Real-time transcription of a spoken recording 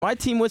My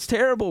team was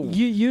terrible.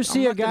 You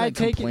see a guy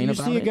taking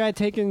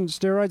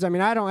steroids. I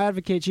mean, I don't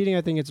advocate cheating.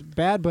 I think it's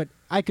bad, but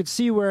I could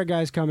see where a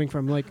guy's coming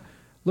from. Like,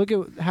 look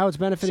at how it's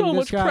benefiting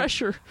this guy. So much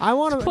pressure. I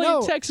want to play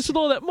in Texas with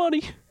all that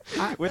money.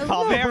 With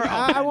Palmeiro.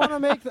 I want to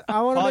make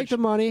the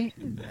money,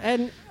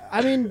 and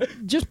I mean,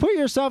 just put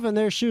yourself in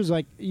their shoes.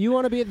 Like, you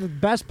want to be the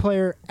best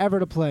player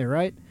ever to play,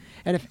 right?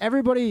 And if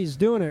everybody's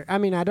doing it, I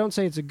mean, I don't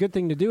say it's a good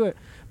thing to do it,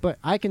 but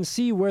I can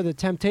see where the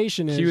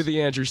temptation is. Cue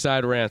the Andrew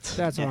side rant.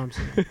 That's what I'm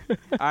saying. All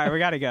right, we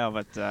got to go,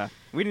 but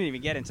we didn't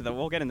even get into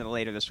we'll get into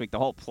later this week, the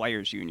whole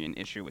players union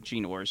issue with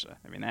Gene Orza.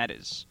 I mean, that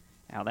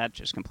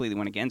just completely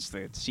went against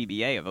the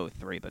CBA of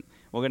 03, but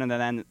we'll get into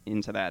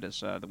that as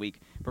the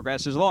week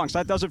progresses along. So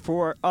that does it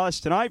for us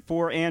tonight.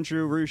 For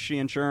Andrew, Rushi,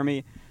 and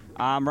Jeremy,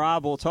 I'm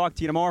Rob. We'll talk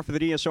to you tomorrow for the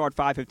DSR at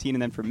 5:15,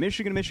 and then for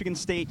Michigan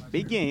State,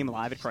 big game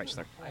live at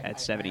Chrysler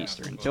at 7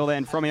 Eastern. Until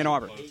then, from Ann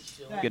Arbor,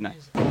 good night.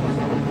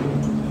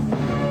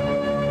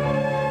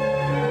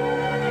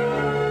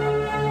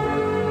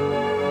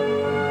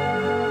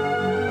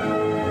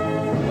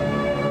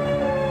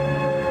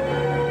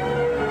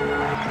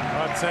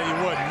 I'll tell you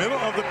what, middle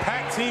of the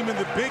pack team in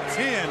the Big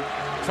Ten,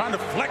 trying to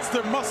flex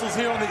their muscles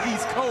here on the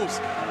East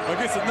Coast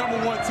against the number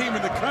one team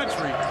in the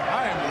country.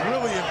 I am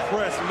really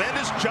impressed.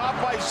 Tremendous job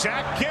by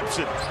Zach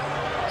Gibson.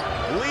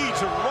 Lee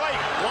to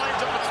right, lines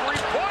up a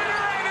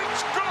three-pointer, and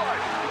it's good.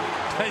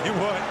 Tell you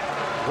what,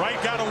 Wright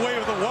got away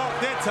with a walk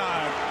that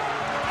time.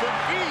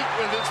 Khabib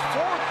with his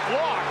fourth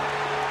block.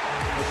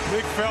 The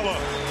big fella,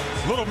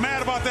 a little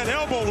mad about that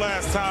elbow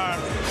last time.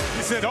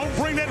 He said, don't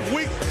bring that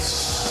weak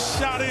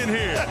shot in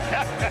here.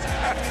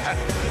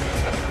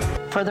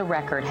 For the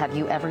record, have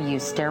you ever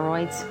used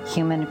steroids,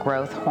 human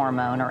growth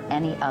hormone, or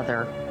any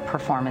other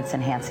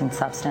performance-enhancing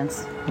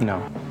substance? No.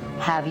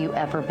 Have you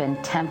ever been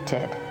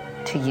tempted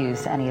to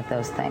use any of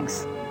those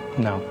things?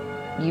 No.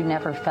 You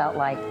never felt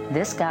like,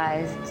 this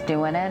guy's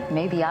doing it,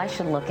 maybe I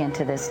should look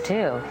into this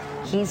too.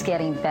 He's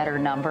getting better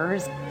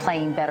numbers,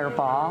 playing better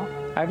ball.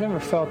 I've never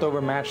felt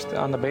overmatched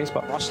on the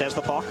baseball. Rust has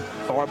the puck,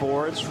 far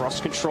boards,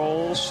 Rust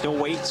controls, still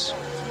waits.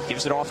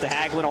 Gives it off to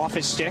Hagelin, off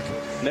his stick.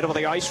 Middle of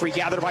the ice,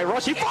 regathered by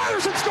Russ. He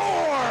fires and scores!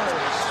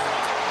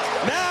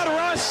 Matt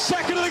Russ,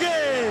 second of the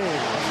game.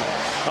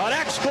 An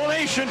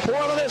exclamation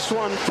point on this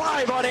one.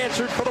 5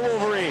 unanswered for the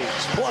Wolverines.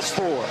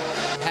 +4.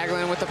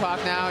 Hagelin with the puck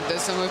now.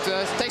 Does some move to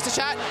us. Takes a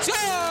shot. Scores!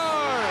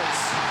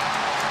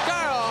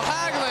 Carl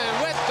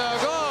Hagelin with the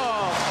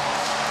goal.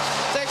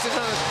 Takes it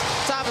from the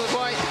top of the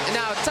point and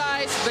now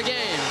ties the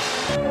game.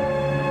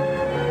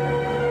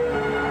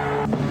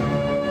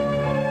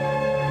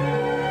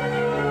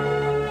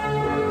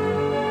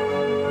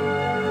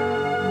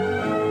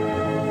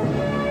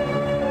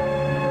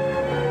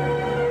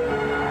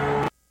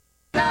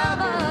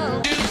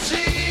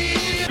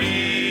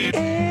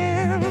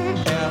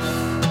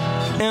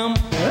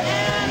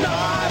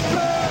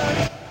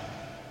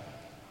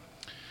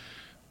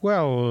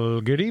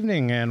 Well, good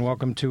evening, and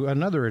welcome to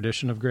another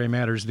edition of Gray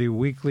Matters, the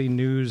weekly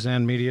news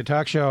and media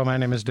talk show. My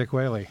name is Dick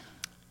Whaley.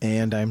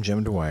 And I'm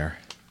Jim Dwyer.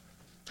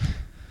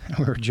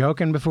 We were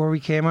joking before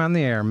we came on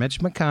the air. Mitch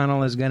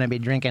McConnell is going to be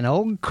drinking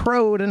Old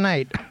Crow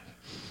tonight.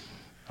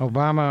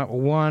 Obama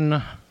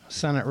 1,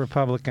 Senate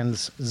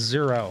Republicans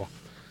 0.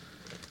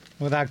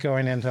 Without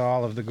going into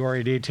all of the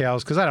gory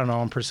details, because I don't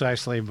know them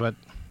precisely, but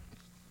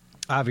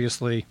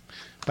obviously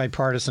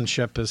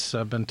bipartisanship has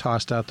been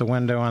tossed out the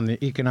window on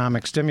the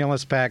economic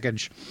stimulus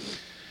package.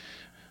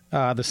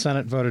 The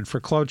Senate voted for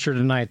cloture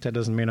tonight. That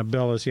doesn't mean a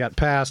bill is yet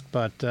passed,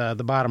 but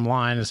the bottom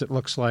line is it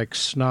looks like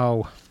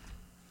Snowe,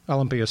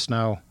 Olympia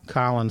Snowe,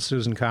 Collins,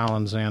 Susan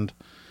Collins, and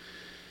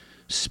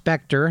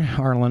Specter,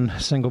 Arlen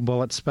Single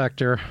Bullet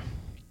Specter,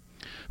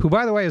 who,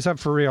 by the way, is up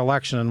for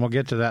re-election, and we'll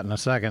get to that in a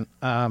second,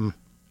 have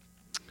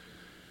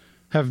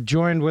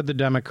joined with the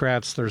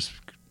Democrats. There's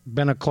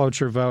been a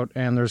cloture vote,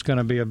 and there's going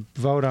to be a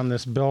vote on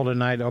this bill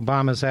tonight.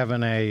 Obama's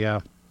having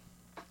a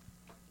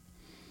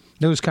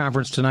news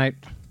conference tonight,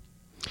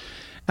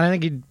 and I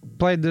think he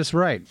played this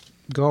right.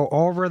 Go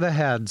over the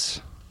heads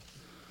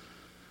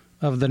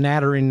of the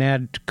nattering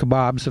Nad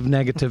kebabs of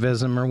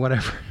negativism, or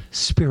whatever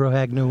Spiro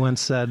Agnew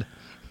once said.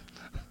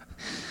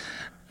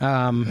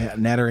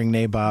 Nattering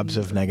nabobs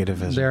of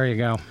negativism. There you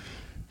go.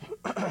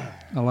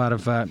 A lot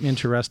of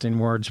interesting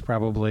words,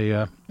 probably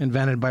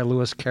invented by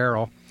Lewis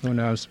Carroll. Who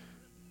knows?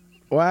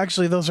 Well,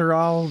 actually, those are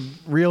all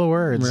real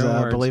words. Real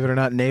words. Believe it or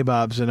not,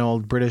 nabob's an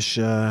old British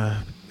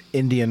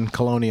Indian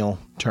colonial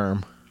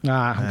term.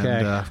 Ah, okay.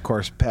 And, of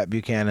course, Pat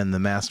Buchanan, the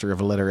master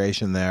of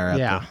alliteration there.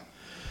 At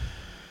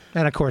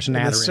and, of course,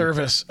 nattering. In the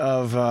service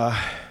of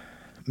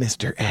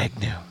Mr.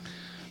 Agnew.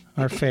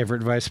 Our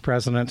favorite vice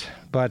president.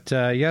 But,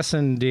 yes,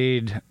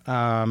 indeed.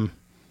 I'm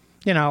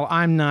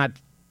not,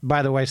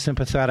 by the way,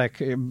 sympathetic.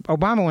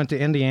 Obama went to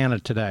Indiana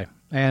today.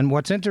 And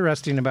what's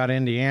interesting about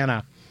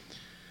Indiana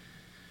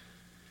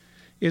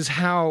is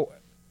how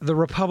the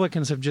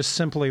Republicans have just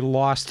simply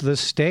lost this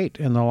state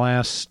in the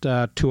last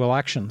 2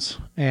 elections.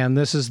 And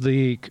this is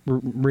the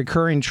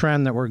recurring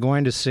trend that we're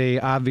going to see.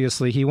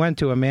 Obviously, he went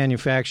to a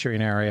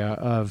manufacturing area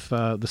of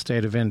the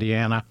state of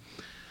Indiana.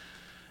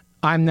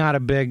 I'm not a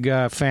big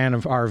fan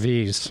of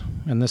RVs,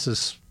 and this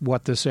is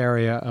what this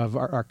area of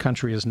our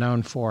country is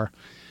known for.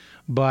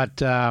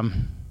 But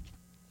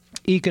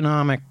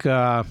economic,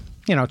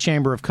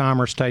 Chamber of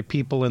Commerce type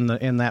people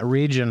in that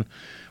region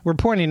were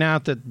pointing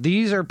out that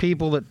these are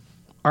people that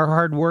are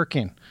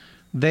hardworking.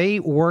 They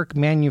work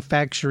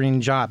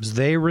manufacturing jobs.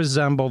 They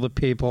resemble the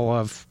people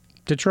of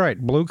Detroit,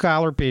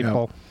 blue-collar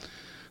people. Yep.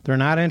 They're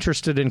not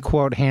interested in,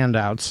 quote,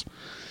 handouts.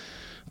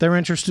 They're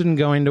interested in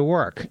going to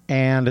work.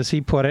 And as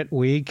he put it,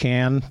 we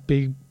can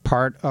be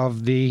part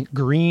of the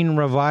green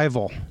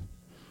revival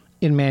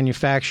in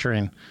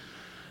manufacturing.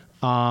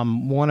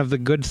 One of the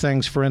good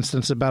things, for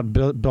instance, about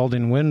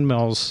building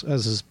windmills,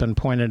 as has been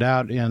pointed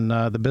out in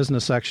the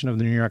business section of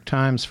the New York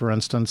Times, for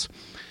instance,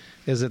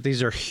 is that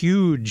these are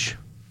huge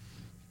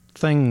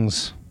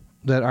things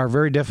that are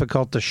very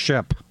difficult to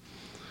ship.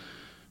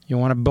 You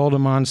want to build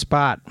them on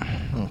spot.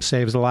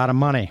 Saves a lot of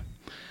money.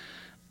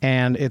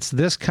 And it's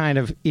this kind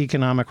of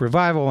economic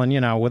revival,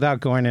 and,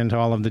 without going into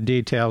all of the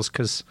details,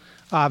 because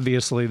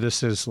obviously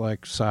this is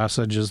like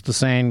sausage, as the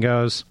saying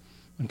goes,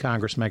 when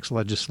Congress makes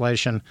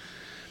legislation.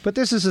 But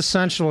this is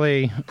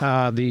essentially,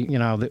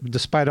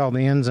 despite all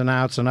the ins and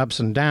outs and ups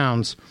and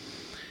downs,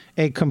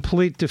 a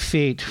complete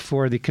defeat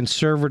for the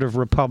conservative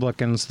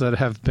Republicans that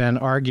have been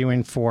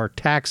arguing for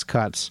tax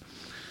cuts.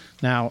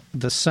 Now,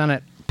 the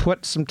Senate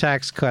put some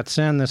tax cuts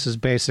in. This is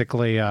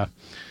basically a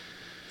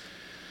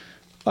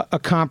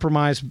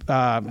compromise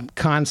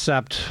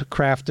concept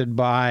crafted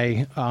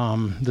by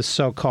the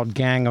so-called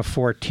Gang of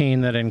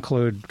 14 that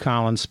include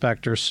Colin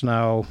Spector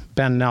Snow,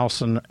 Ben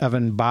Nelson,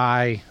 Evan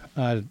Bayh,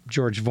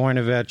 George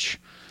Voinovich,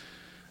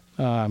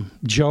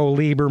 Joe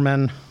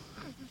Lieberman,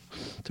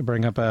 to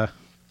bring up a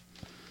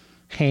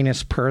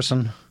heinous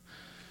person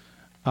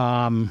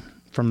from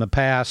the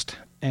past.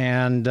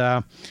 And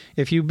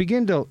if you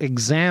begin to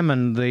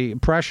examine the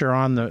pressure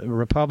on the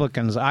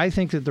Republicans, I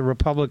think that the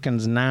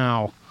Republicans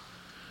now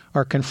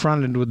are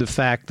confronted with the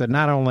fact that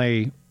not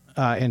only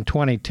in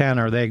 2010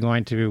 are they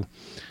going to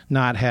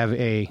not have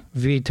a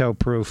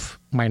veto-proof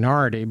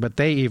minority, but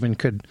they even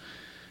could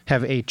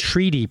have a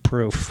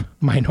treaty-proof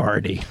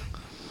minority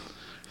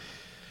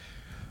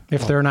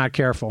if they're not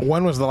careful.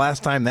 When was the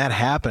last time that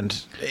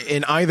happened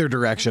in either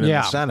direction in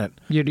the Senate?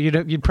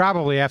 You'd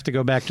probably have to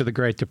go back to the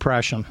Great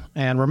Depression.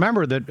 And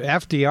remember that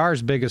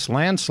FDR's biggest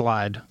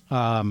landslide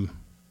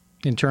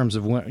in terms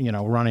of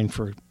running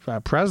for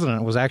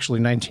president was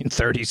actually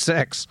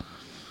 1936.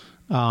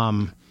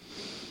 The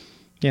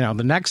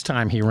next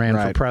time he ran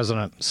for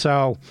president.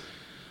 So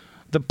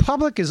the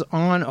public is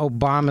on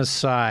Obama's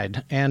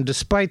side, and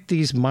despite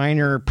these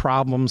minor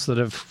problems that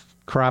have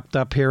cropped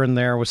up here and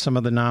there with some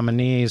of the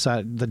nominees,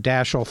 the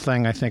Daschle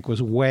thing, I think,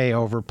 was way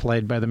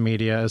overplayed by the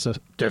media as a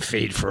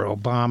defeat for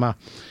Obama.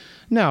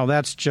 No,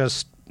 that's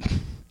just...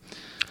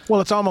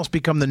 Well, it's almost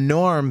become the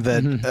norm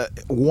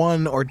that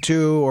one or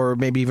two or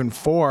maybe even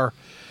four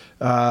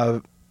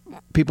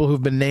people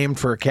who've been named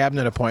for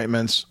cabinet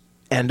appointments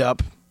end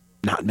up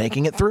not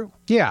making it through.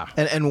 Yeah.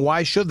 And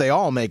why should they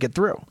all make it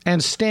through?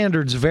 And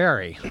standards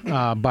vary,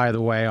 by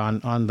the way,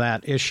 on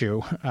that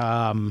issue.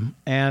 And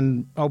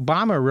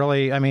Obama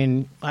really,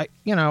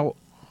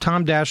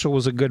 Tom Daschle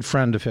was a good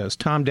friend of his.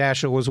 Tom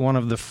Daschle was one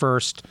of the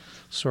first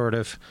sort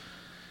of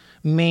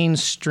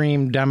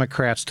mainstream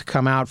Democrats to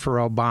come out for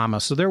Obama.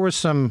 So there was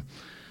some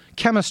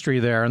chemistry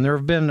there. And there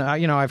have been,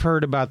 I've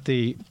heard about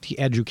the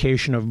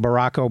education of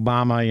Barack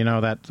Obama,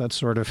 that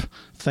sort of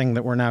thing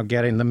that we're now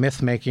getting, the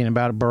myth-making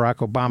about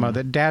Barack Obama,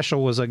 that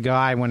Daschle was a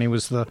guy when he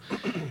was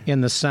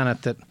in the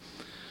Senate that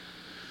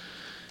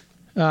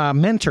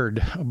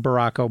mentored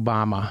Barack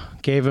Obama,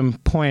 gave him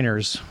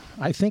pointers.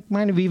 I think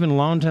might have even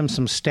loaned him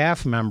some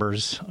staff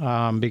members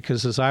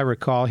because, as I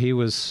recall, he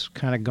was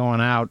kind of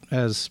going out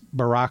as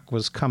Barack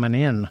was coming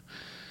in.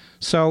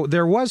 So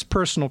there was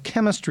personal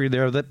chemistry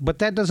there, but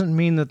that doesn't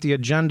mean that the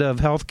agenda of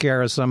health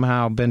care has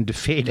somehow been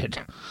defeated.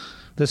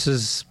 This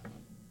is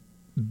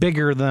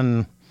bigger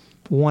than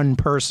one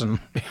person.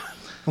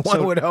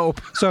 One would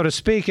hope. So to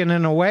speak, and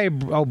in a way,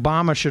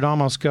 Obama should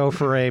almost go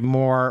for a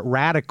more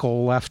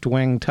radical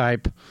left-wing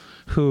type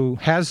who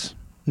has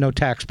no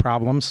tax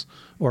problems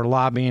or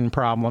lobbying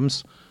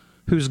problems,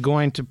 who's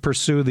going to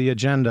pursue the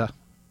agenda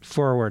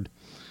forward.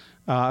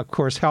 Of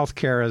course, health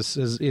care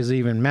is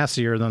even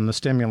messier than the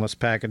stimulus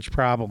package,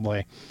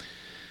 probably.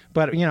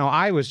 But,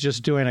 I was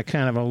just doing a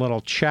kind of a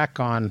little check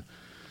on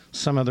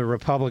some of the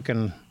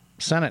Republican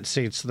Senate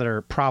seats that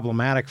are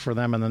problematic for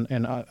them in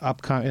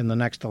the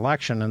next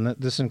election, and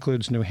this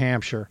includes New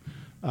Hampshire,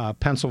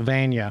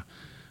 Pennsylvania.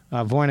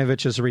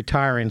 Voinovich is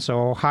retiring,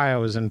 so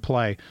Ohio is in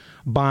play.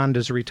 Bond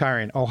is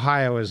retiring.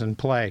 Ohio is in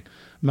play.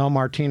 Mel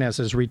Martinez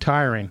is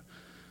retiring.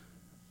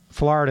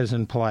 Florida is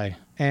in play.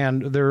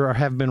 And there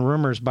have been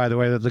rumors, by the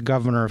way, that the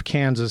governor of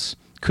Kansas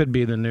could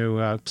be the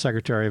new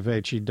secretary of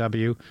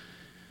HEW.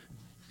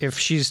 If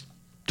she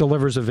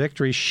delivers a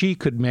victory, she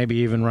could maybe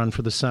even run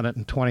for the Senate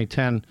in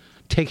 2010,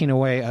 taking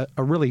away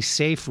a really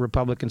safe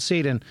Republican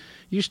seat. And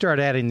you start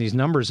adding these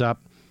numbers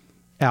up,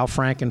 Al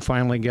Franken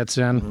finally gets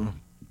in.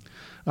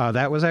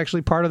 That was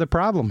actually part of the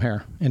problem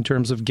here in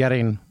terms of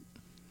getting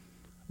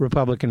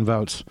Republican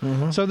votes.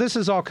 So this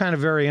is all kind of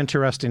very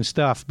interesting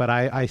stuff, but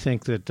I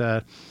think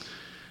that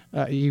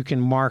you can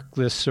mark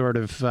this sort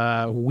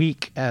of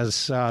week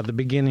as the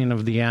beginning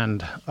of the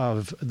end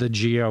of the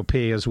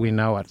GOP as we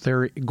know it.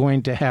 They're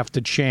going to have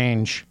to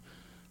change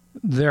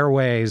their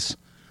ways,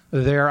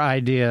 their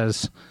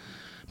ideas,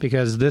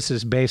 because this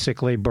is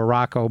basically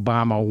Barack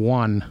Obama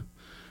 1,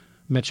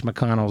 Mitch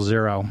McConnell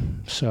 0.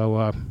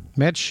 So,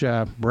 Mitch,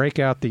 break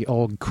out the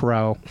old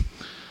crow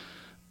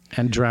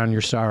and drown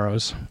your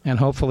sorrows. And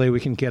hopefully we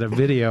can get a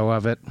video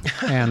of it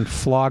and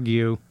flog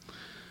you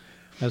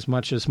as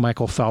much as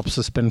Michael Phelps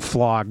has been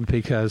flogged,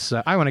 because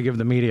I want to give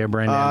the media a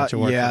brain damage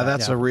award. Yeah,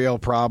 that's a real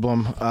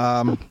problem.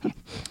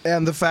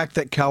 And the fact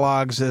that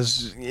Kellogg's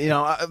is,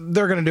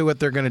 they're going to do what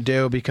they're going to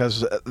do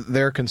because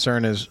their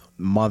concern is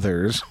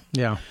mothers.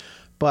 Yeah.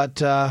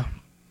 But,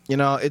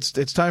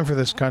 it's time for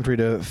this country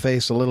to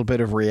face a little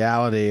bit of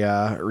reality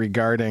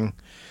regarding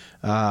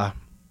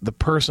the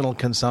personal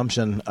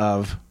consumption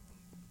of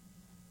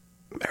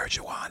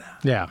marijuana.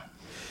 Yeah.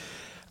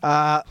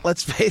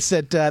 Let's face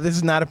it, this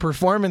is not a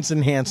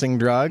performance-enhancing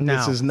drug. No.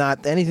 This is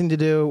not anything to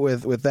do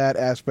with that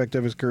aspect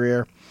of his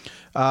career.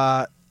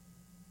 And,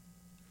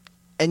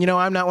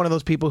 I'm not one of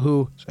those people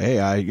who say, hey,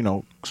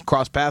 I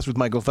cross paths with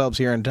Michael Phelps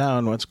here in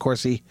town. Of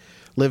course, he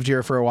lived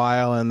here for a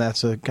while, and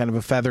that's a kind of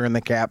a feather in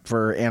the cap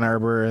for Ann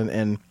Arbor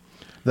and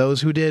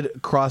those who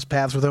did cross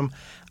paths with him.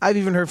 I've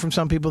even heard from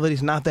some people that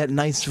he's not that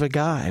nice of a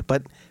guy.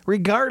 But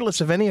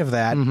regardless of any of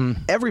that,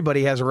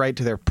 everybody has a right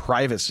to their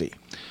privacy.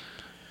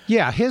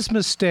 Yeah, his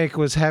mistake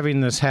was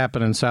having this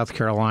happen in South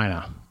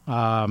Carolina.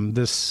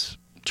 This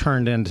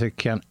turned into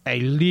a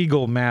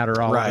legal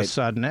matter all of a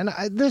sudden. And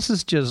this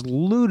is just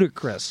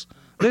ludicrous.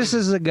 This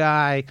is a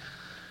guy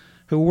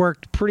who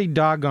worked pretty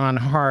doggone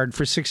hard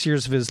for 6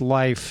 years of his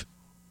life.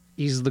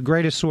 He's the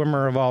greatest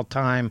swimmer of all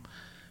time.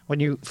 When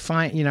you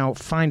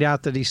find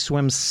out that he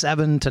swims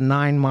 7 to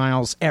 9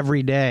 miles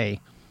every day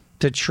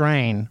to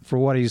train for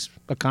what he's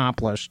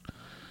accomplished,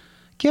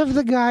 give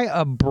the guy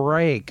a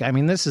break. I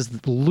mean, this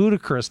is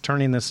ludicrous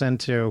turning this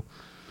into...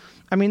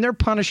 I mean, they're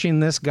punishing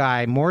this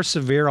guy more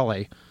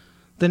severely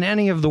than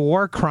any of the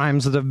war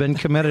crimes that have been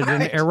committed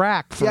in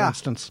Iraq, for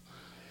instance.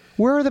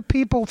 Where are the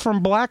people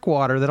from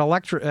Blackwater that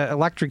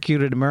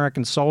electrocuted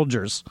American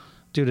soldiers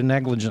due to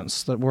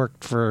negligence that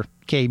worked for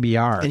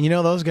KBR? And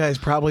those guys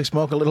probably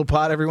smoke a little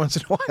pot every once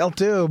in a while,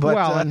 too. But,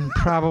 and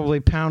probably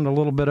pound a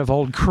little bit of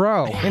Old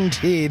Crow.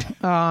 Indeed.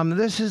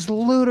 This is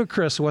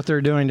ludicrous what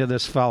they're doing to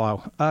this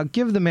fellow.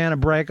 Give the man a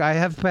break. I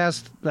have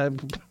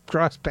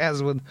crossed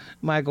paths with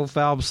Michael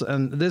Phelps,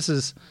 and this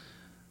is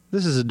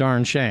a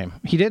darn shame.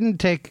 He didn't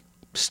take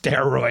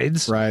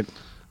steroids, right?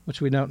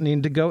 Which we don't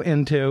need to go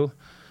into.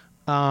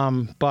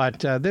 But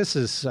this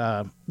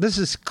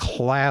is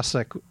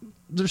classic.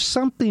 There's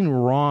something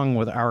wrong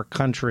with our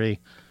country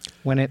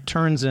when it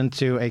turns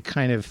into a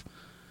kind of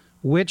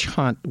witch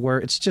hunt where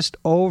it's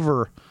just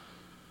overhyped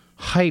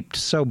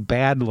so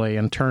badly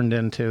and turned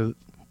into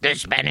the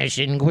Spanish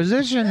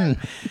Inquisition.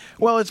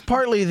 Well, it's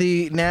partly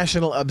the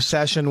national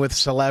obsession with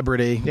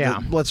celebrity. Yeah.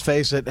 Let's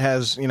face it,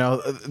 has,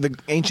 the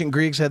ancient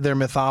Greeks had their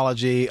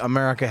mythology.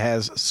 America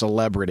has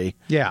celebrity.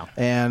 Yeah.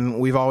 And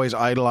we've always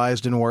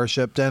idolized and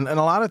worshipped. And a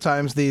lot of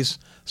times these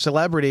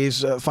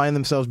celebrities find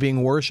themselves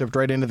being worshipped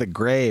right into the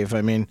grave.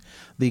 I mean,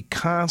 the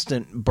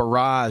constant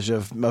barrage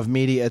of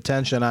media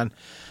attention on,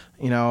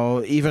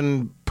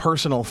 even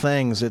personal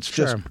things. It's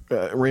just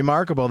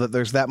remarkable that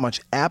there's that much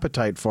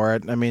appetite for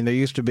it. I mean, there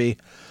used to be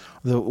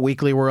the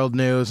Weekly World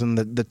News and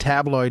the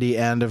tabloidy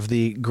end of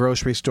the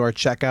grocery store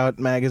checkout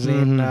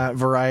magazine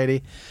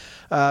variety.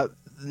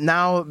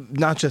 Now,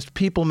 not just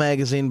People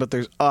magazine, but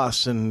there's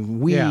Us and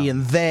We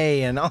and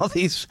They and all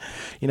these,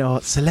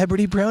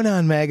 celebrity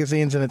pronoun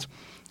magazines, and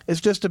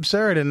it's just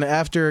absurd. And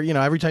after,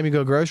 every time you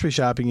go grocery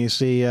shopping, you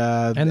see...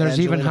 and there's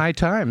even High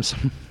Times.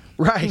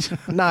 Right.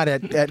 Not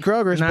at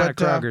Kroger's. Not but, at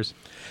Kroger's.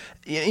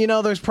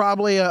 There's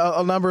probably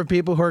a number of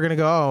people who are going to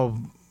go, oh,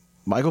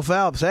 Michael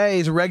Phelps, hey,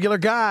 he's a regular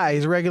guy.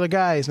 He's a regular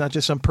guy. He's not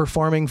just some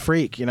performing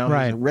freak. He's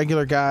a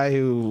regular guy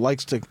who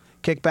likes to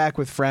kick back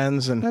with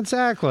friends and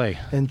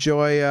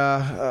enjoy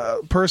a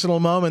personal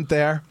moment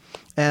there.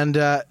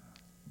 And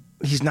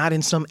he's not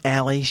in some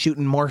alley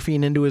shooting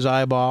morphine into his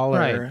eyeball.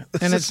 Right.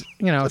 And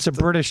it's a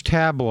British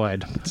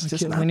tabloid.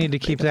 We need to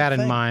keep that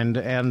in mind.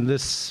 And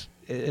this...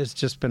 it's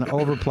just been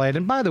overplayed.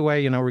 And by the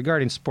way,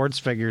 regarding sports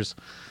figures,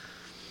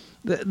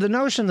 the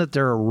notion that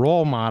there are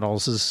role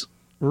models is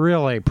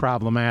really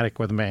problematic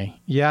with me.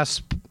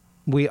 Yes,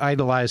 we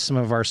idolize some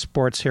of our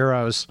sports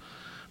heroes,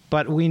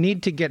 but we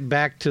need to get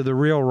back to the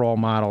real role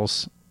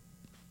models,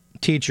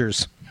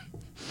 teachers,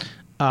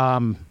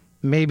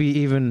 maybe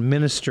even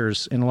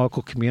ministers in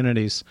local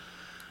communities,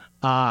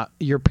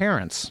 your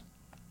parents,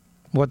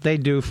 what they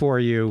do for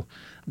you.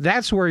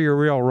 That's where your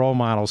real role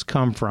models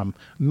come from.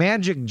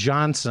 Magic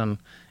Johnson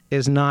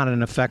is not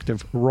an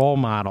effective role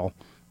model.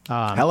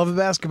 Hell of a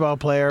basketball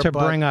player. To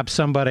bring up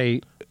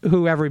somebody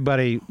who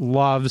everybody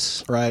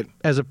loves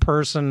as a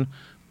person,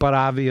 but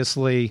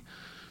obviously,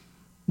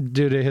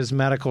 due to his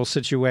medical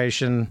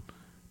situation,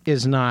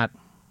 is not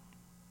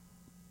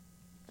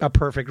a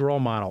perfect role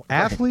model.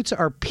 Athletes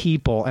are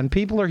people, and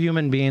people are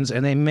human beings,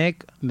 and they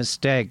make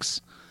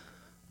mistakes.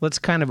 Let's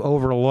kind of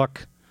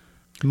overlook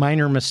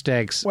minor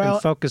mistakes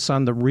and focus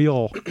on the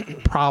real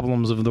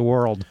problems of the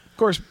world. Of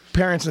course,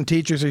 parents and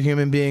teachers are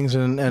human beings,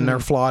 and they're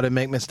flawed and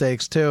make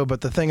mistakes too.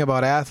 But the thing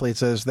about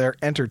athletes is they're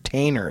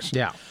entertainers.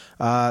 Yeah.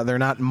 They're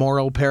not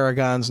moral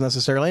paragons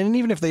necessarily. And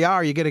even if they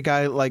are, you get a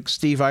guy like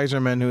Steve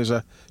Yzerman, who's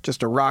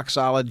just a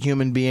rock-solid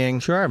human being.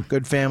 Sure.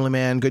 Good family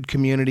man, good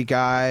community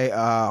guy,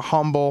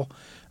 humble,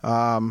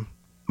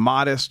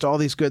 modest, all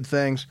these good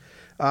things.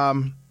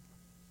 There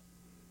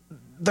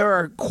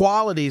are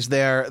qualities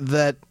there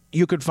that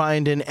you could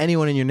find in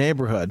anyone in your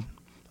neighborhood.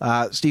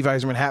 Steve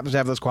Yzerman happens to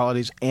have those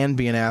qualities and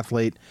be an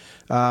athlete,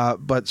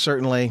 but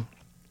certainly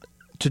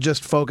to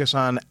just focus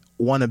on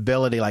one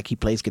ability, like he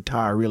plays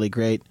guitar really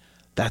great,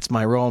 that's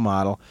my role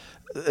model.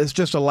 It's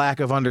just a lack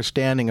of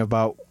understanding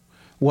about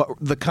what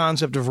the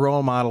concept of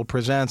role model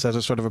presents as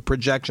a sort of a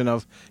projection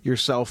of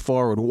yourself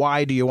forward.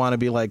 Why do you want to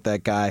be like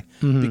that guy?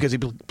 Mm-hmm. Because he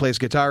plays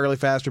guitar really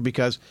fast, or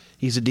because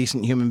he's a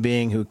decent human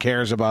being who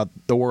cares about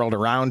the world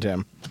around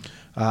him?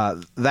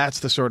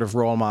 That's the sort of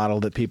role model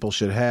that people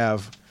should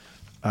have.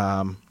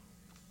 But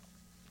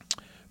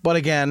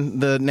again,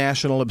 the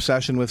national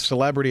obsession with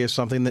celebrity is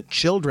something that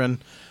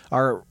children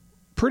are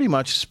pretty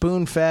much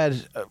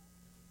spoon-fed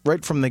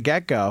right from the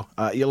get-go.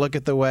 You look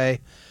at the way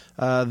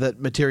that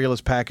material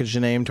is packaged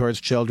and aimed towards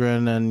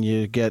children, and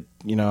you get,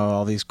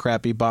 all these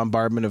crappy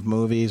bombardment of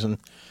movies. And,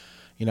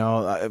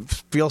 I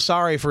feel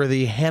sorry for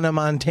the Hannah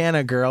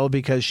Montana girl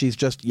because she's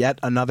just yet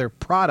another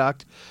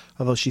product,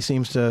 although she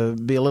seems to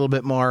be a little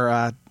bit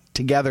more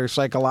together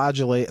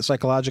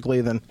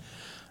psychologically than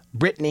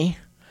Britney,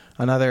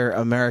 another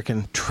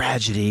American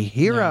tragedy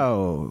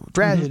hero.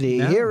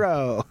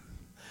 Hero.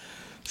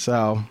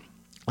 So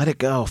let it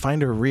go.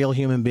 Find a real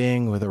human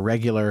being with a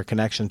regular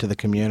connection to the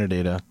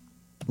community to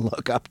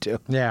look up to.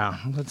 Yeah,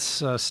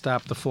 let's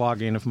stop the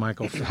flogging of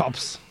Michael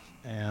Phelps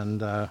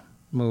and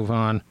move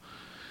on.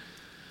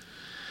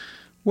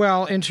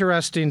 Well,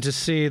 interesting to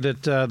see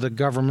that the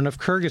government of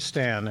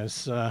Kyrgyzstan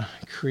is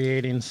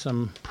creating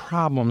some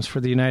problems for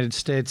the United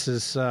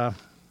States'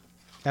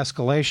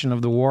 escalation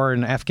of the war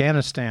in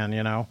Afghanistan,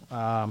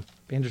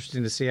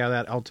 Interesting to see how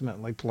that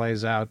ultimately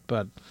plays out,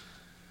 but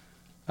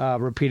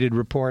repeated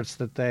reports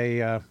that they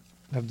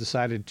have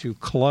decided to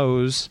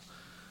close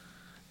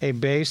a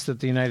base that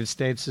the United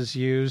States has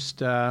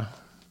used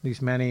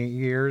these many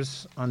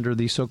years under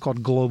the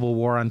so-called global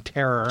war on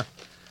terror.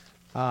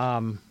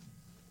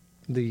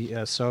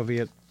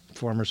 The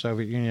former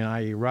Soviet Union,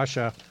 i.e.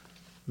 Russia,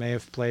 may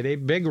have played a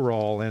big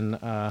role in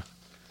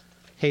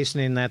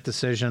hastening that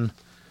decision.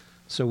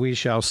 So we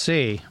shall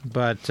see.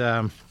 But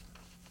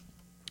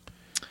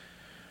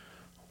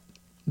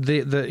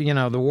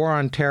the war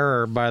on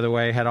terror, by the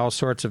way, had all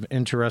sorts of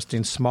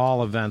interesting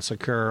small events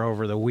occur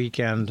over the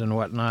weekend and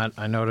whatnot.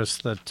 I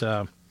noticed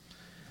that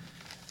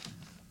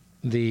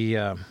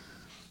the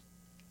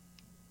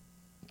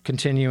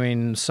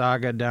continuing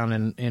saga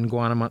down in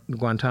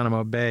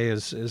Guantanamo Bay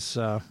is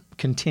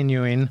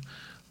continuing,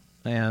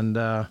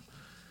 and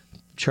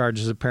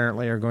charges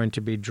apparently are going to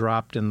be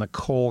dropped in the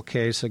Cole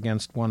case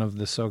against one of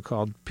the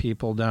so-called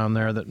people down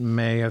there that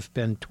may have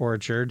been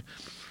tortured.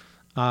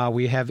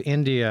 We have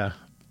India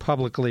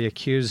publicly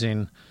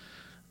accusing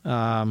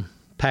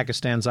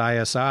Pakistan's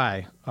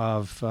ISI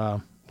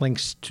of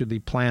links to the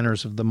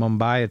planners of the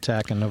Mumbai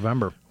attack in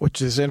November.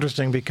 Which is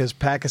interesting because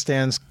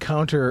Pakistan's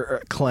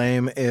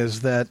counterclaim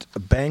is that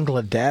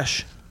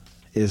Bangladesh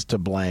is to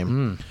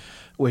blame,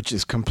 which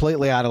is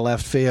completely out of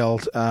left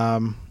field.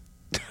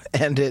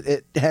 And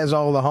it has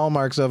all the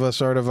hallmarks of a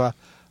sort of a,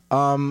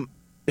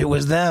 it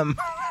was them.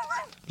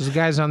 The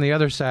guys on the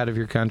other side of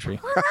your country.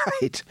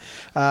 Right.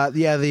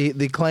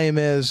 The claim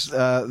is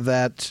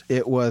that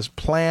it was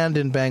planned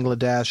in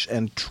Bangladesh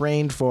and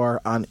trained for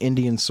on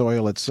Indian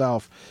soil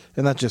itself.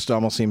 And that just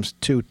almost seems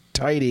too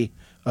tidy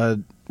a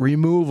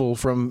removal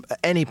from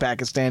any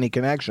Pakistani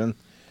connection.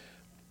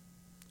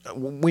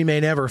 We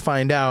may never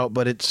find out,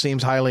 but it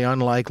seems highly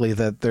unlikely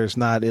that there's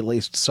not at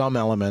least some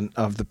element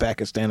of the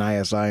Pakistan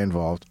ISI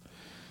involved.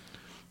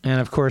 And,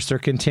 of course, there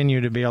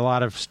continue to be a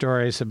lot of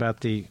stories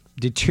about the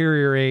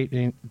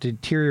deteriorating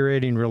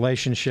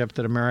relationship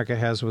that America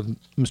has with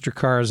Mr.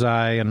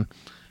 Karzai and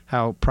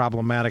how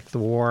problematic the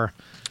war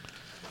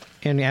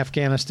in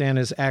Afghanistan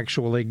is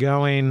actually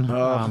going.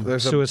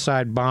 There's a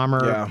suicide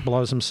bomber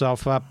blows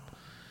himself up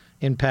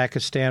in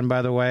Pakistan,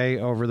 by the way,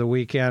 over the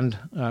weekend,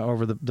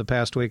 over the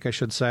past week, I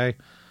should say,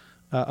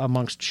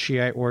 amongst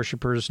Shiite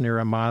worshippers near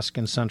a mosque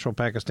in central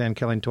Pakistan,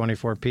 killing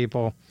 24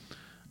 people.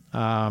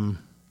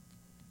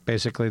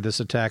 Basically, this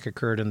attack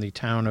occurred in the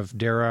town of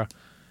Dera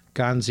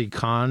Ghazi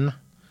Khan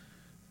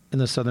in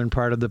the southern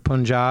part of the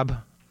Punjab.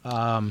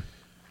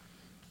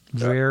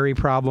 Very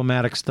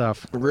problematic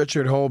stuff.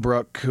 Richard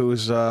Holbrooke,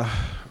 who's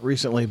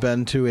recently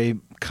been to a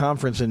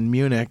conference in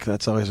Munich,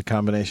 that's always a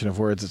combination of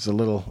words. It's a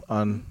little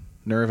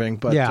unnerving.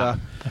 But, I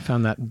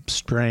found that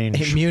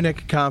strange. A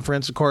Munich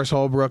conference, of course,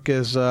 Holbrooke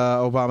is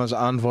Obama's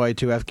envoy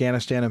to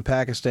Afghanistan and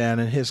Pakistan,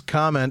 and his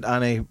comment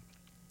on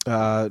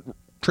a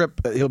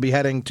trip, he'll be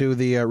heading to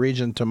the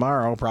region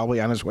tomorrow,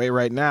 probably on his way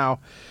right now,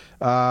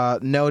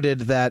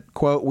 noted that,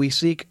 quote, "We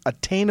seek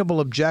attainable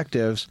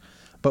objectives,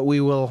 but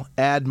we will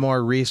add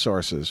more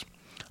resources.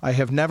 I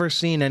have never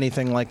seen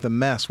anything like the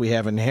mess we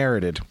have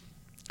inherited,"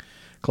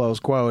 close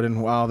quote.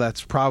 And while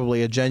that's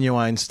probably a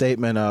genuine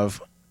statement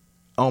of,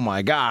 oh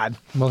my God.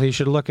 Well, he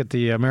should look at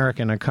the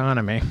American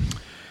economy.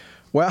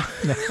 Well,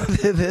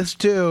 this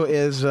too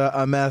is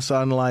a mess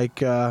unlike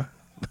the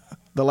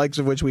likes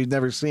of which we've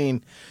never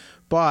seen.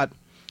 But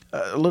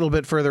a little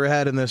bit further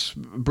ahead in this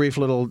brief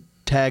little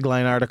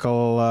tagline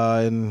article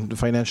in the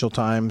Financial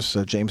Times,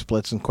 James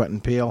Blitz and Quentin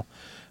Peel,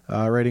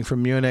 writing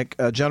from Munich,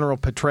 General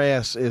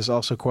Petraeus is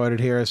also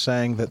quoted here as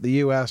saying that the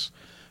U.S.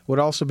 would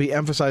also be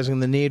emphasizing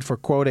the need for,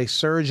 quote, "a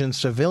surge in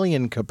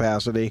civilian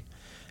capacity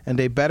and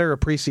a better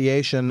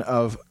appreciation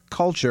of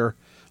culture,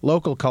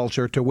 local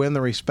culture, to win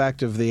the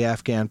respect of the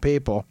Afghan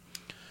people."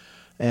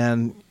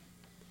 And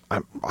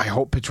I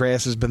hope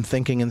Petraeus has been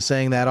thinking and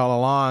saying that all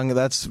along.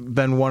 That's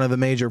been one of the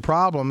major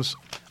problems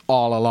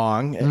all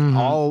along,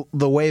 all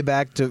the way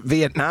back to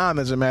Vietnam,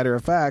 as a matter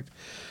of fact.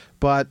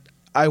 But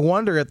I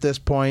wonder at this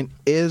point,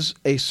 is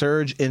a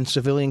surge in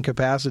civilian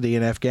capacity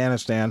in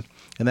Afghanistan,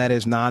 and that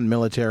is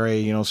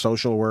non-military,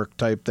 social work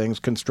type things,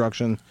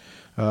 construction,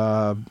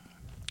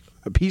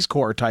 Peace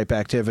Corps type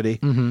activity,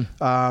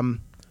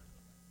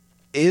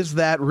 is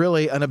that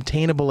really an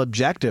obtainable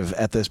objective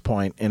at this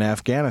point in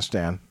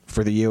Afghanistan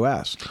for the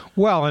U.S.?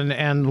 Well,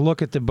 and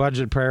look at the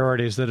budget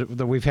priorities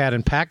that we've had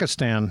in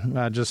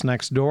Pakistan just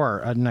next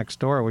door.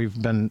 We've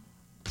been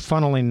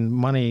funneling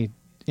money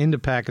into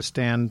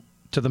Pakistan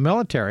to the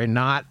military,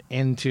 not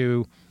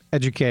into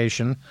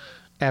education.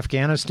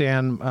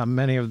 Afghanistan,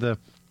 many of the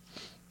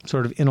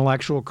sort of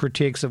intellectual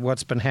critiques of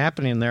what's been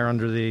happening there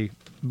under the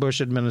Bush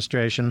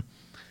administration.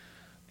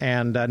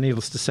 And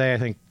needless to say, I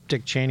think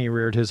Dick Cheney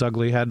reared his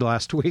ugly head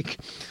last week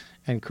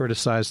and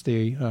criticized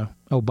the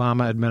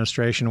Obama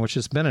administration, which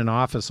has been in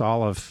office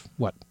all of,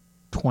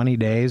 20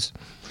 days,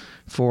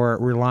 for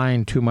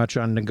relying too much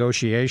on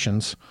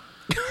negotiations,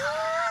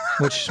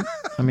 which,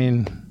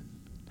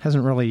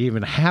 hasn't really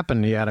even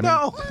happened yet.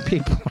 No.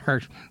 People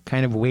are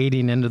kind of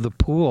wading into the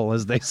pool,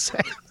 as they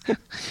say.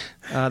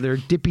 They're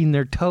dipping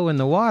their toe in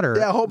the water.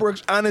 Yeah,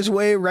 Holbrook's on his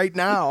way right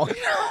now.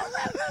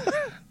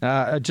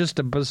 Just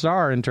a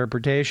bizarre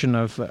interpretation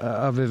of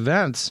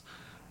events.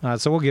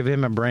 So we'll give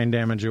him a brain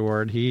damage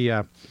award. He,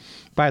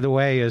 by the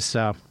way, is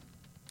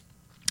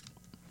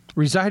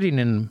residing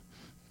in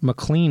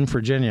McLean,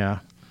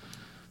 Virginia,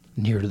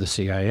 near to the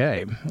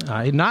CIA.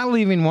 Not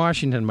leaving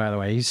Washington, by the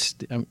way. He's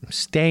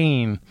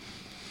staying.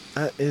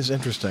 That is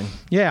interesting.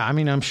 Yeah,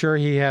 I'm sure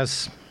he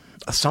has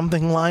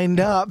something lined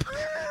up.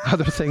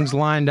 Other things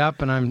lined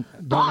up, and I don't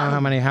know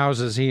how many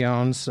houses he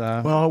owns.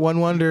 Well,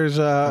 one wonders.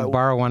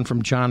 Borrow one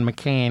from John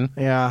McCain.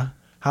 Yeah,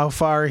 how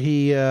far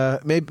he?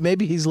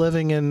 Maybe he's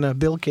living in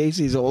Bill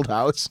Casey's old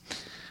house.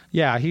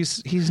 Yeah,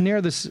 he's near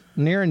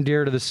and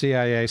dear to the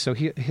CIA, so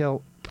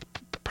he'll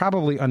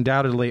probably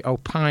undoubtedly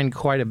opine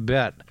quite a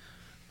bit.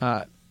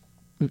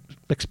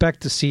 Expect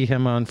to see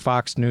him on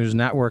Fox News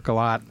Network a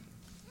lot.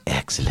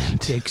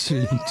 Excellent.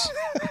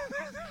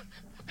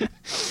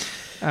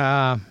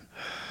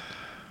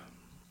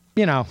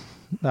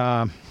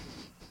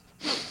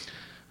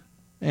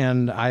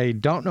 And I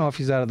don't know if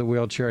he's out of the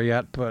wheelchair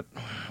yet, but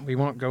we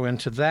won't go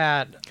into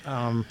that.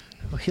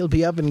 He'll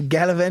be up and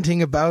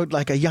gallivanting about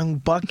like a young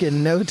buck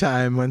in no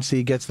time once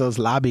he gets those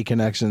lobby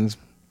connections.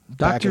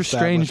 Dr.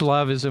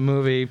 Strangelove is a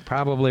movie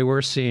probably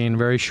we're seeing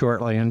very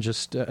shortly, and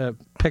just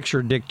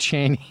picture Dick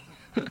Cheney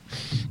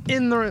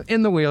in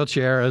the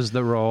wheelchair as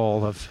the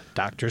role of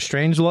Dr.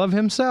 Strangelove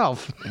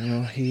himself.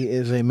 He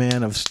is a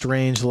man of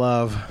strange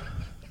love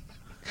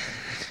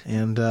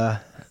and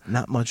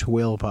not much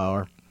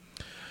willpower.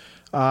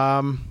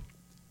 Kind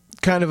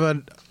of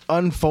an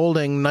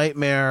unfolding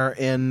nightmare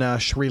in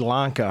Sri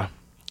Lanka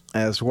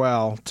as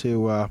well.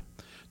 To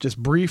just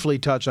briefly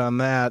touch on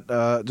that,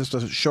 just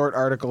a short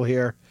article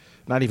here.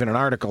 Not even an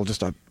article,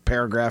 just a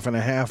paragraph and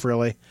a half,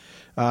 really.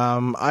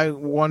 I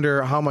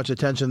wonder how much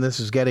attention this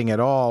is getting at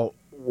all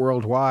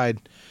worldwide.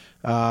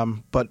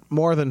 But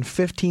more than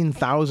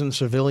 15,000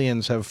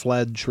 civilians have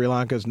fled Sri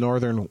Lanka's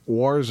northern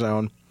war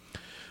zone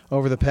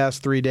over the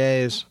past 3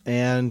 days.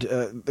 And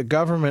the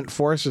government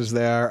forces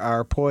there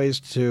are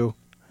poised to,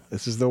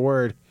 this is the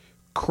word,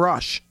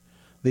 crush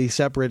the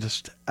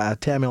separatist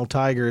Tamil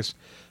Tigers.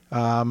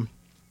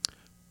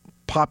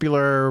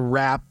 Popular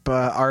rap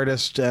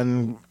artist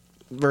and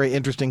very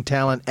interesting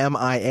talent,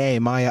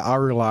 MIA, Maya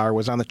Arular,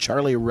 was on the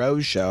Charlie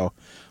Rose show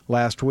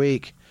last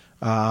week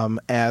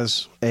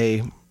as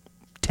a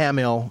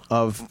Tamil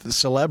of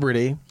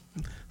celebrity.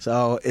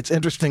 So it's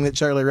interesting that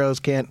Charlie Rose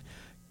can't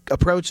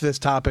approach this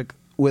topic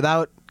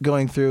without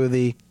going through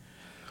the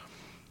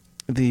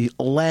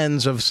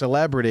lens of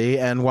celebrity,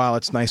 and while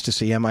it's nice to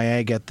see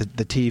MIA get the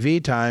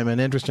TV time, and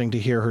interesting to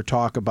hear her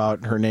talk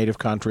about her native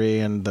country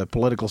and the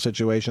political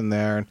situation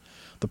there and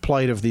the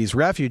plight of these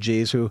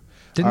refugees who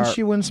Didn't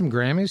she win some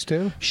Grammys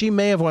too? She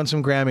may have won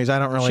some Grammys. I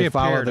don't really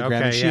follow the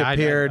Grammys. She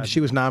appeared. She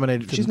was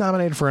nominated. She's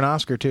nominated for an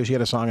Oscar too. She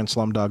had a song in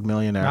Slumdog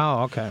Millionaire.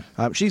 Oh, okay.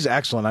 She's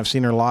excellent. I've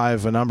seen her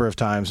live a number of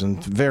times,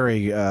 and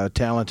very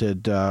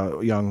talented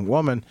young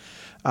woman.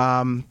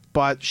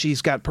 But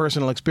she's got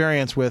personal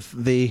experience with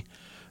the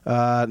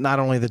not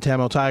only the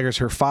Tamil Tigers.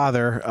 Her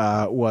father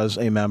was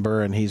a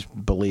member, and he's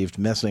believed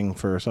missing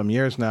for some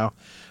years now.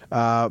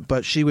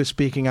 But she was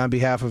speaking on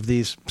behalf of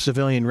these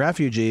civilian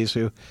refugees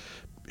who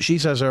she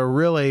says are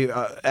really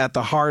at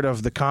the heart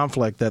of the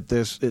conflict, that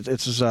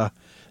it's a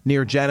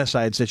near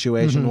genocide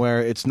situation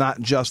where it's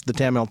not just the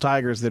Tamil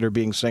Tigers that are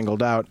being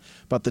singled out,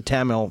 but the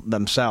Tamil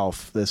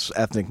themselves, this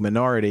ethnic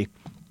minority.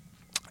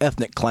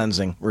 Ethnic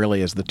cleansing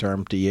really is the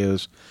term to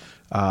use.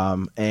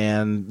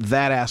 And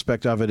that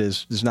aspect of it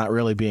is not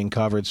really being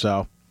covered.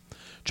 So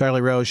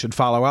Charlie Rose should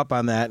follow up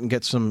on that and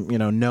get some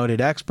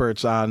noted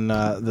experts on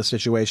the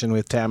situation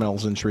with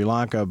Tamils in Sri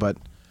Lanka. But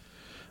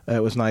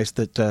it was nice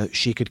that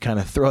she could kind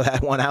of throw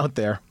that one out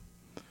there.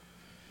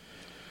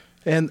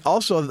 And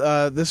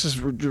also, this is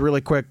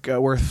really quick,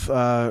 worth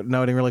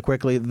noting really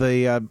quickly,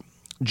 the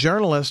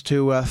journalist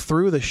who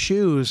threw the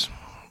shoes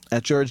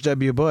at George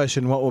W. Bush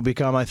in what will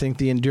become, I think,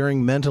 the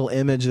enduring mental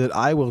image that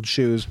I will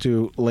choose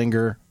to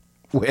linger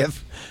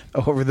with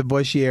over the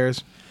Bush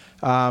years,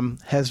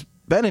 has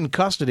been in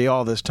custody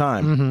all this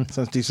time,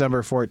 since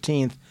December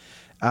 14th.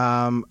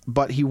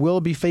 But he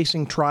will be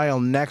facing trial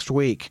next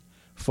week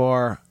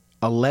for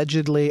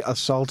allegedly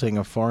assaulting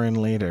a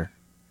foreign leader.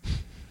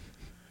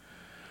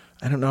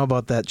 I don't know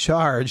about that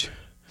charge.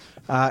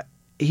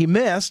 He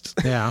missed.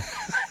 Yeah.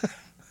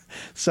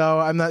 So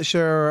I'm not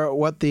sure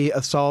what the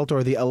assault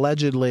or the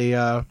allegedly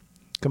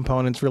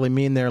components really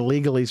mean there,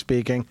 legally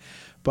speaking.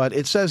 But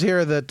it says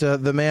here that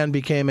the man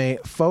became a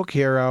folk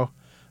hero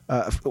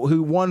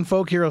who won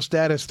folk hero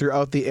status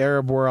throughout the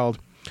Arab world.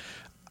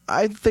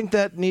 I think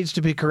that needs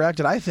to be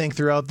corrected. I think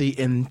throughout the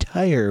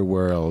entire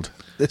world,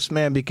 this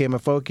man became a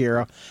folk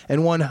hero.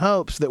 And one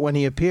hopes that when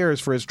he appears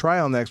for his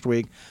trial next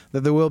week,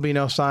 that there will be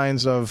no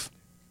signs of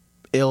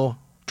ill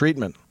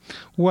treatment.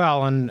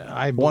 Well, and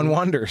one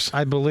wonders.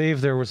 I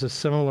believe there was a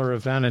similar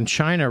event in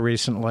China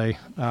recently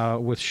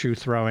with shoe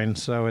throwing,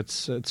 so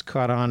it's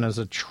caught on as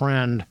a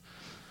trend.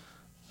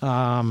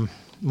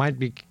 Might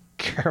be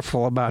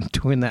careful about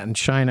doing that in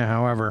China,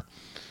 however,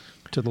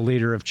 to the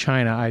leader of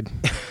China.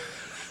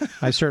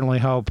 I certainly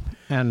hope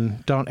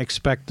and don't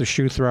expect the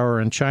shoe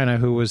thrower in China,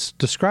 who was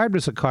described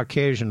as a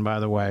Caucasian, by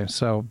the way,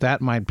 so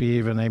that might be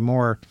even a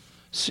more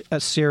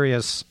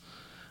serious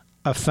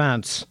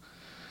offense.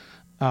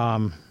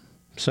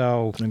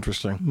 So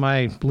interesting.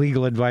 My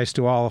legal advice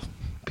to all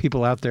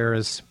people out there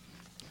is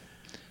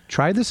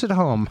try this at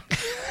home,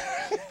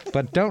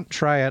 but don't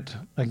try it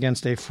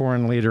against a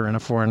foreign leader in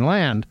a foreign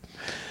land.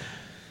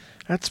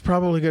 That's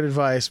probably good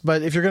advice.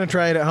 But if you're going to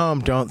try it at home,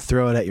 don't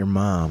throw it at your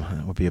mom.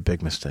 That would be a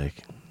big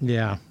mistake.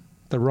 Yeah.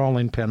 The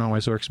rolling pin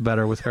always works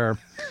better with her.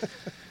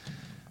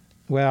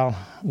 Well,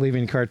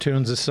 leaving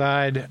cartoons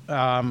aside,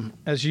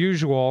 as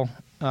usual,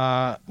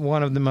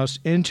 one of the most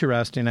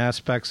interesting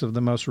aspects of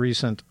the most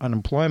recent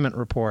unemployment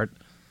report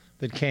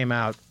that came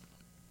out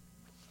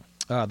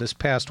this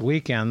past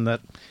weekend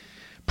that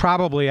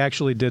probably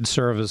actually did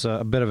serve as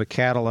a bit of a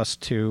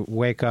catalyst to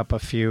wake up a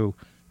few,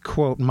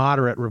 quote,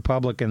 moderate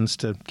Republicans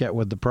to get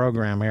with the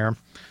program here,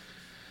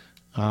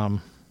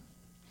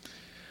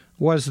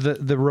 was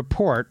the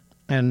report,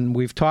 and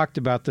we've talked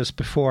about this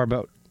before,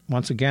 but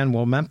once again,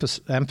 we'll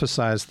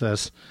emphasize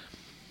this,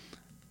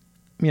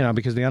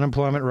 because the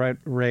unemployment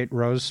rate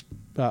rose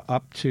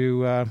up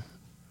to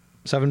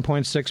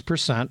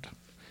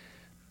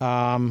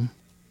 7.6%.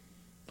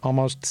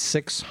 Almost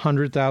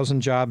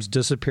 600,000 jobs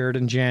disappeared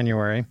in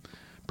January,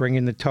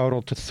 bringing the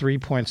total to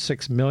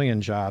 3.6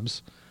 million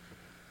jobs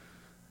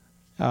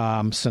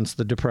since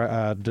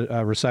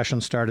the recession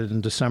started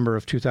in December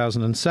of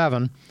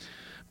 2007.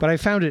 But I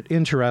found it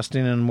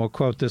interesting, and we'll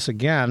quote this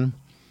again.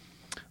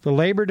 The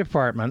Labor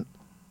Department,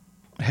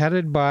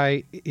 headed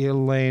by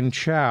Elaine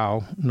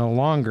Chao, no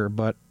longer,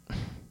 but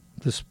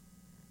these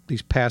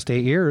past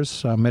 8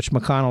 years, Mitch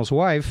McConnell's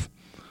wife,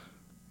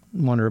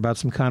 wonder about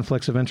some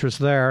conflicts of interest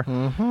there,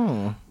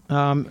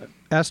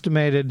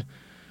 estimated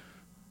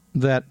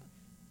that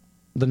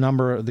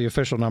the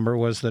official number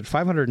was that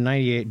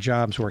 598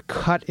 jobs were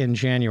cut in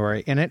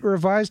January, and it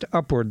revised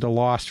upward the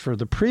loss for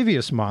the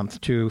previous month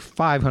to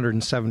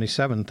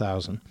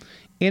 577,000.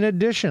 In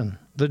addition,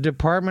 the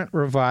department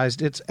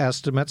revised its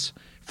estimates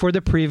for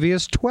the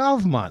previous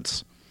 12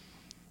 months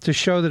to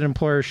show that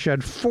employers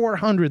shed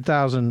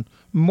 400,000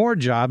 more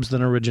jobs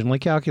than originally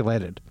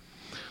calculated.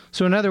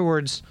 So in other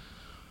words,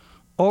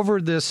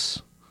 over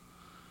this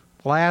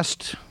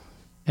last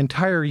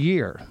entire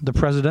year, the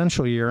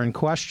presidential year in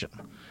question,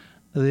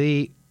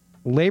 the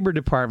Labor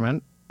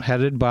Department,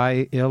 headed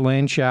by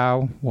Elaine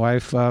Chao,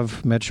 wife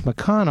of Mitch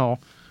McConnell,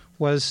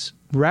 was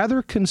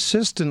rather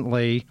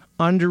consistently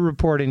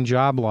underreporting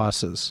job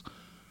losses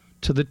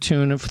to the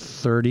tune of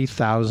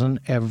 30,000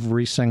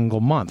 every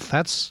single month.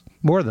 That's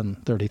more than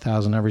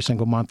 30,000 every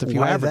single month if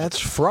you average. That's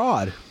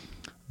fraud.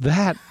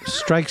 That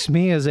strikes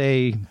me as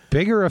a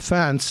bigger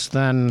offense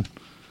than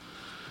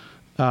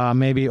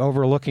maybe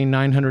overlooking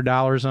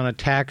 $900 on a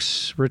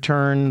tax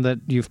return that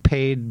you've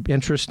paid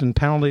interest and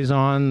penalties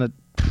on that,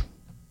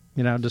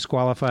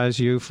 disqualifies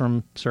you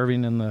from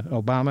serving in the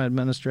Obama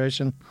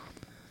administration.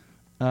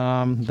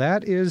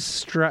 That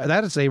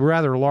is a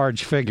rather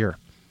large figure,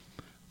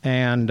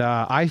 and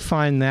I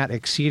find that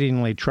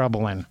exceedingly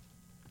troubling.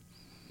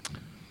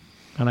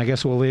 And I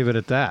guess we'll leave it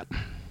at that.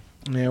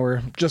 Yeah,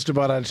 we're just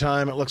about out of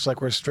time. It looks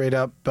like we're straight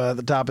up at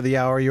the top of the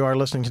hour. You are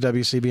listening to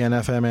WCBN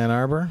FM Ann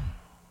Arbor.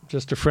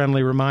 Just a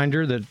friendly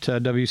reminder that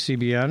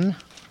WCBN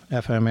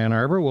FM Ann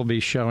Arbor will be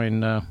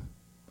showing a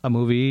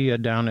movie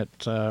down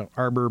at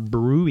Arbor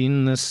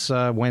Brewing this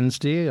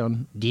Wednesday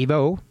on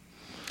Devo.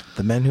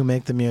 The Men Who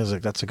Make the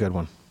Music. That's a good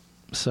one.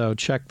 So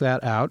check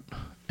that out.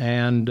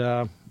 And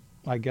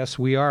I guess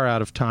we are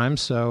out of time,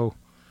 so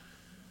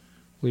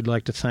we'd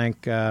like to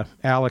thank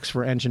Alex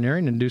for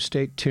engineering, and do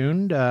stay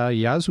tuned.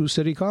 Yazoo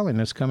City Calling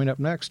is coming up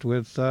next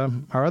with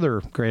our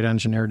other great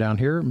engineer down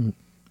here,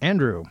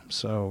 Andrew.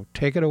 So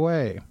take it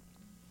away.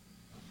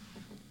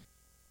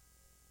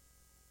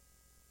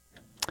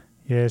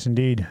 Yes,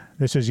 indeed.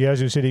 This is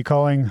Yazoo City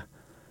Calling.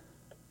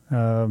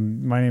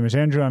 My name is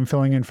Andrew. I'm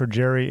filling in for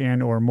Jerry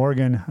and or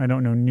Morgan. I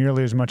don't know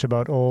nearly as much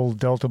about old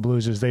Delta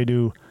blues as they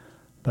do,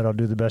 but I'll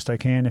do the best I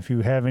can. If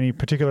you have any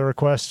particular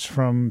requests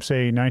from,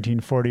 say,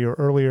 1940 or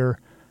earlier,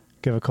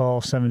 give a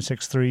call,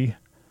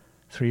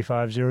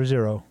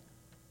 763-3500.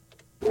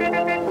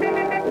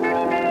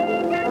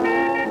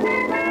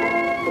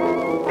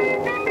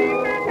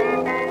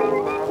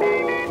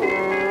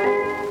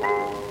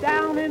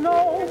 Down in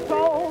old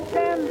Cold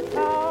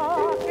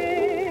Kentucky,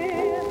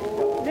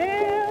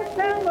 near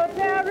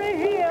Cemetery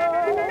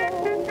Hill,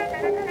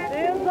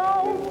 there's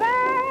old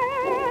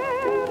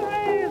man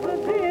Razor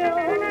Bill,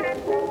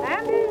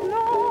 and he's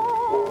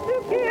known to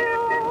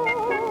kill.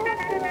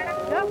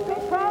 Just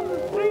across the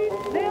street,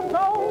 there's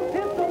old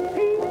Pistol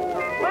Pete,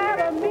 where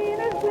the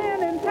meanest men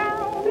in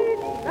town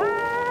each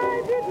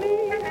night did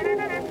meet.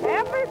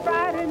 Every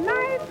Friday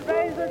night,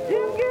 Razor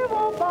Jim give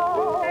a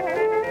ball.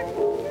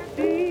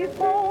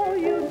 Before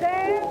you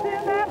dance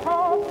in that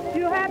hall,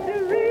 you had to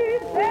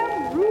read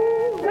them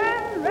rules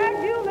and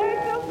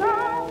regulations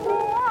on the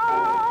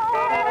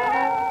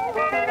wall.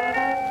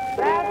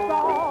 That's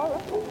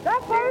all. The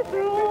first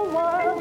rule